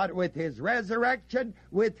 but with his resurrection,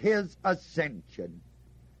 with his ascension.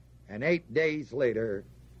 And 8 days later,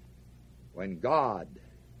 when God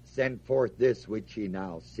sent forth this which ye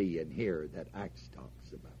now see and hear that Acts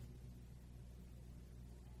talks about.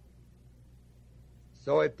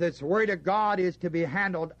 So if this Word of God is to be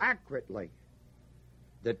handled accurately,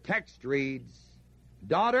 the text reads,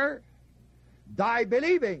 Daughter, thy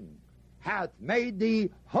believing hath made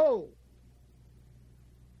thee whole.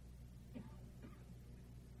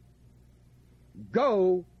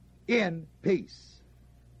 Go in peace.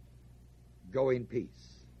 Go in peace.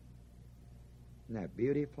 Isn't that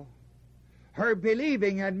beautiful? Her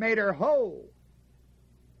believing had made her whole.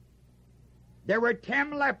 There were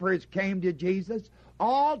 10 lepers came to Jesus.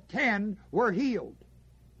 All 10 were healed.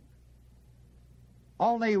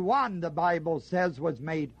 Only one, the Bible says, was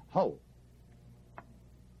made whole.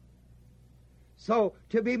 So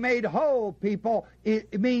to be made whole, people,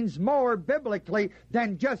 it means more biblically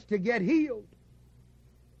than just to get healed.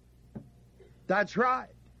 That's right.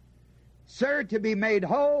 Sir, to be made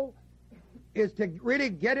whole is to really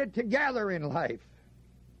get it together in life.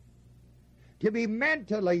 To be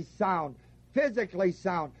mentally sound, physically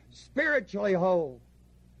sound, spiritually whole,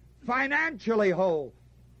 financially whole.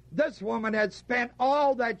 This woman had spent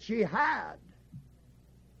all that she had.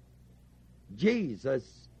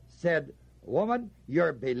 Jesus said, Woman,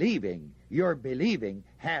 your believing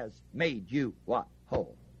has made you what?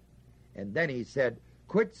 Whole. And then he said,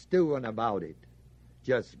 quit stewing about it.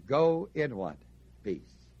 Just go in what? Peace.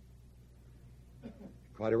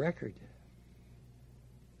 Quite a record.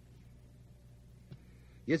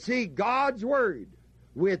 You see, God's Word,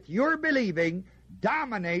 with your believing,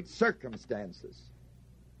 dominates circumstances.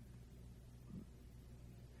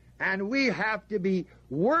 And we have to be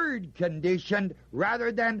Word conditioned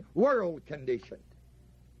rather than world conditioned.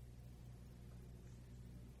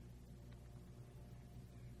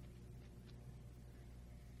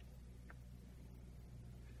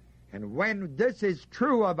 And when this is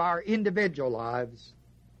true of our individual lives,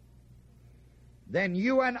 then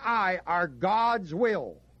you and I are God's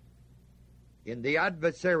will in the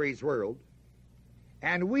adversary's world,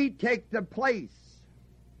 and we take the place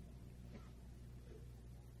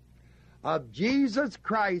of Jesus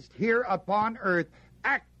Christ here upon earth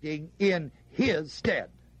acting in his stead.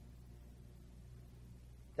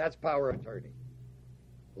 That's power of attorney,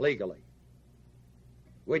 legally,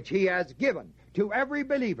 which he has given to every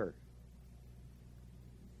believer.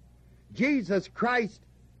 Jesus Christ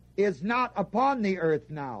is not upon the earth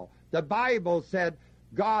now. The Bible said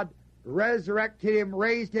God resurrected him,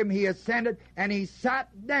 raised him, he ascended, and he sat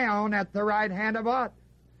down at the right hand of God.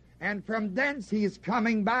 And from thence he is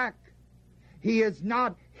coming back. He is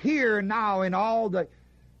not here now in all the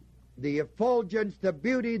effulgence, the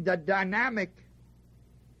beauty, the dynamic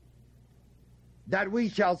that we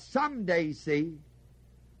shall someday see.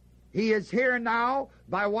 He is here now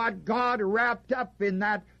by what God wrapped up in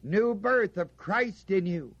that new birth of Christ in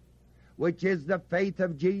you, which is the faith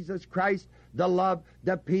of Jesus Christ, the love,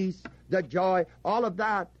 the peace, the joy, all of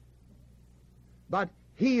that. But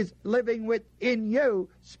he's living within you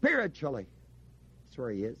spiritually. That's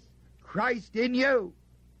where he is. Christ in you.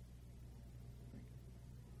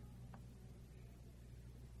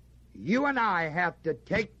 You and I have to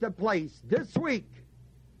take the place this week,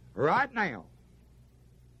 right now,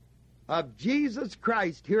 of Jesus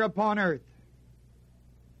Christ here upon earth.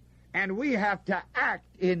 And we have to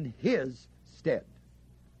act in his stead.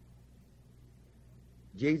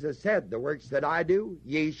 Jesus said, the works that I do,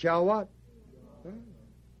 ye shall what?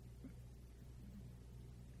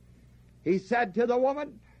 He said to the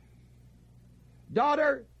woman,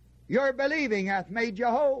 daughter, your believing hath made you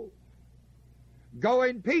whole. Go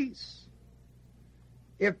in peace.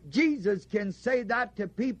 If Jesus can say that to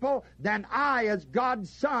people, then I, as God's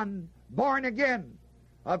son, born again,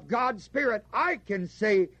 of God's Spirit, I can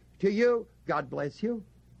say to you, God bless you.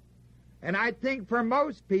 And I think for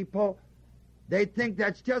most people, they think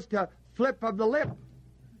that's just a flip of the lip.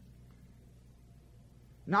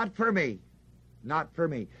 Not for me. Not for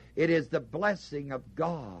me. It is the blessing of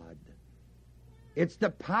God. It's the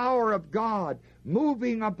power of God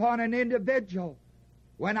moving upon an individual.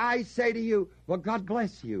 When I say to you, well, God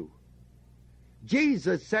bless you.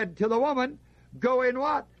 Jesus said to the woman, go in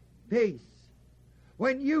what? Peace.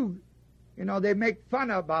 When you know, they make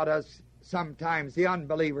fun about us sometimes, the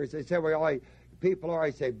unbelievers. They say, people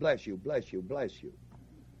always say, bless you, bless you, bless you.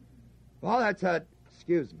 Well, that's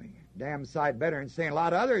excuse me, damn sight better than saying a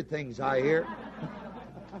lot of other things I hear.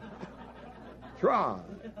 Try.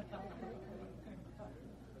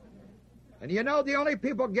 And you know, the only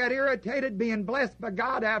people get irritated being blessed by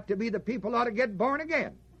God have to be the people ought to get born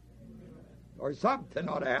again. Or something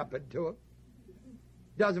ought to happen to them.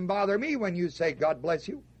 Doesn't bother me when you say, God bless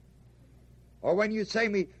you. Or when you say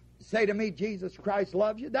to me, Jesus Christ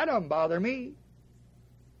loves you. That doesn't bother me.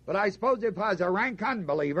 But I suppose if I was a rank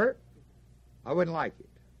unbeliever, I wouldn't like it.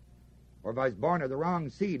 Or if I was born of the wrong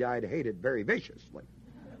seed, I'd hate it very viciously.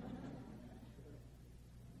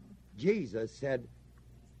 Jesus said,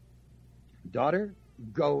 daughter,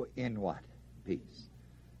 go in what? Peace.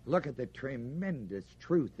 Look at the tremendous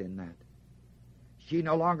truth in that. She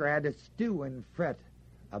no longer had to stew and fret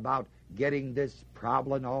about getting this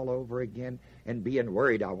problem all over again and being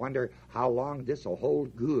worried. I wonder how long this will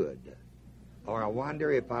hold good. Or I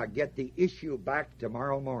wonder if I get the issue back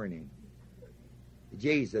tomorrow morning.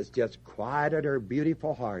 Jesus just quieted her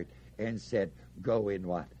beautiful heart and said, go in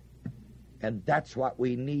what? And that's what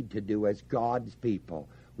we need to do as God's people.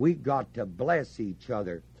 We got to bless each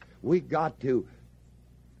other. We got to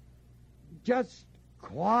just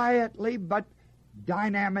quietly but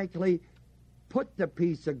dynamically put the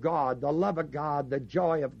peace of God, the love of God, the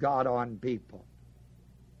joy of God on people.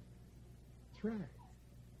 That's right.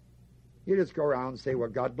 You just go around and say, well,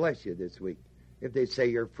 God bless you this week. If they say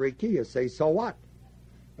you're freaky, you say, so what?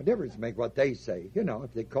 What difference make what they say? You know,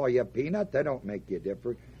 if they call you a peanut, that don't make you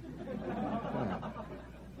different.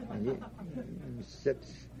 You sit,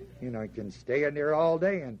 you can stay in there all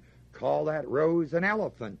day and call that rose an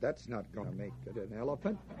elephant. That's not going to make it an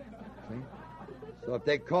elephant. See? So if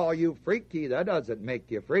they call you freaky, that doesn't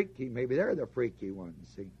make you freaky. Maybe they're the freaky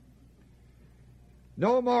ones, see.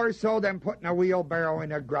 No more so than putting a wheelbarrow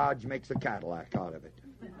in a garage makes a Cadillac out of it.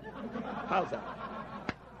 How's that?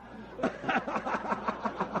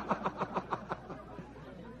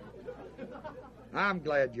 I'm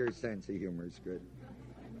glad your sense of humor is good.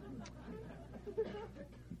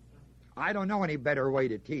 I don't know any better way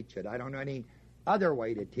to teach it. I don't know any other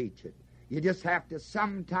way to teach it. You just have to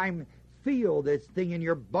sometime feel this thing in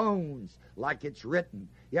your bones like it's written.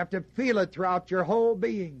 You have to feel it throughout your whole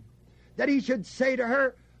being. That he should say to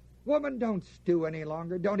her, woman, don't stew any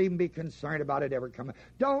longer. Don't even be concerned about it ever coming.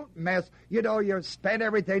 Don't mess. You've spent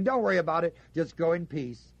everything. Don't worry about it. Just go in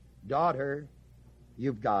peace. Daughter,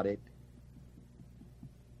 you've got it.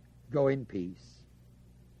 Go in peace.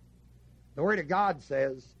 The Word of God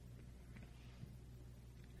says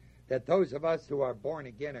that those of us who are born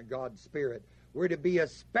again of God's Spirit, we're to be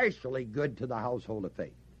especially good to the household of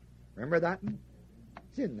faith. Remember that?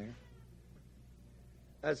 It's in there.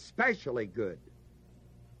 Especially good.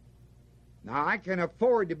 Now, I can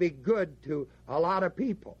afford to be good to a lot of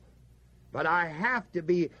people, but I have to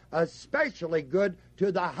be especially good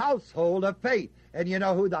to the household of faith. And you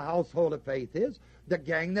know who the household of faith is? The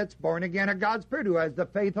gang that's born again of God's Spirit, who has the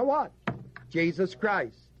faith of what? Jesus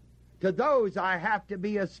Christ. To those, I have to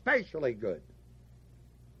be especially good.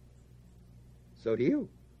 So do you.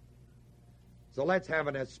 So let's have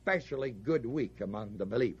an especially good week among the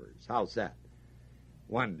believers. How's that?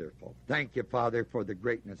 Wonderful. Thank you, Father, for the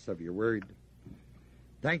greatness of your word.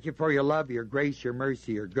 Thank you for your love, your grace, your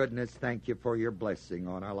mercy, your goodness. Thank you for your blessing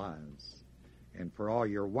on our lives and for all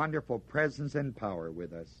your wonderful presence and power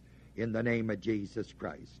with us in the name of Jesus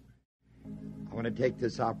Christ. I want to take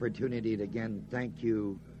this opportunity to again thank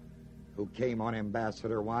you who came on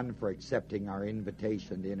Ambassador One for accepting our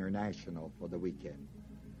invitation to International for the weekend.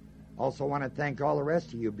 Also want to thank all the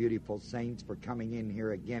rest of you beautiful saints for coming in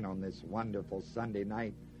here again on this wonderful Sunday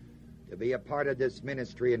night to be a part of this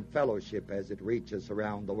ministry and fellowship as it reaches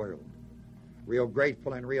around the world. Real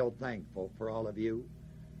grateful and real thankful for all of you.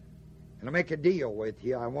 And I'll make a deal with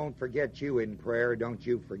you. I won't forget you in prayer. Don't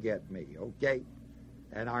you forget me, okay?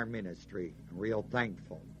 And our ministry. I'm real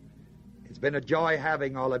thankful. It's been a joy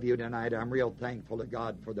having all of you tonight. I'm real thankful to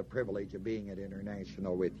God for the privilege of being at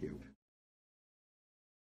International with you.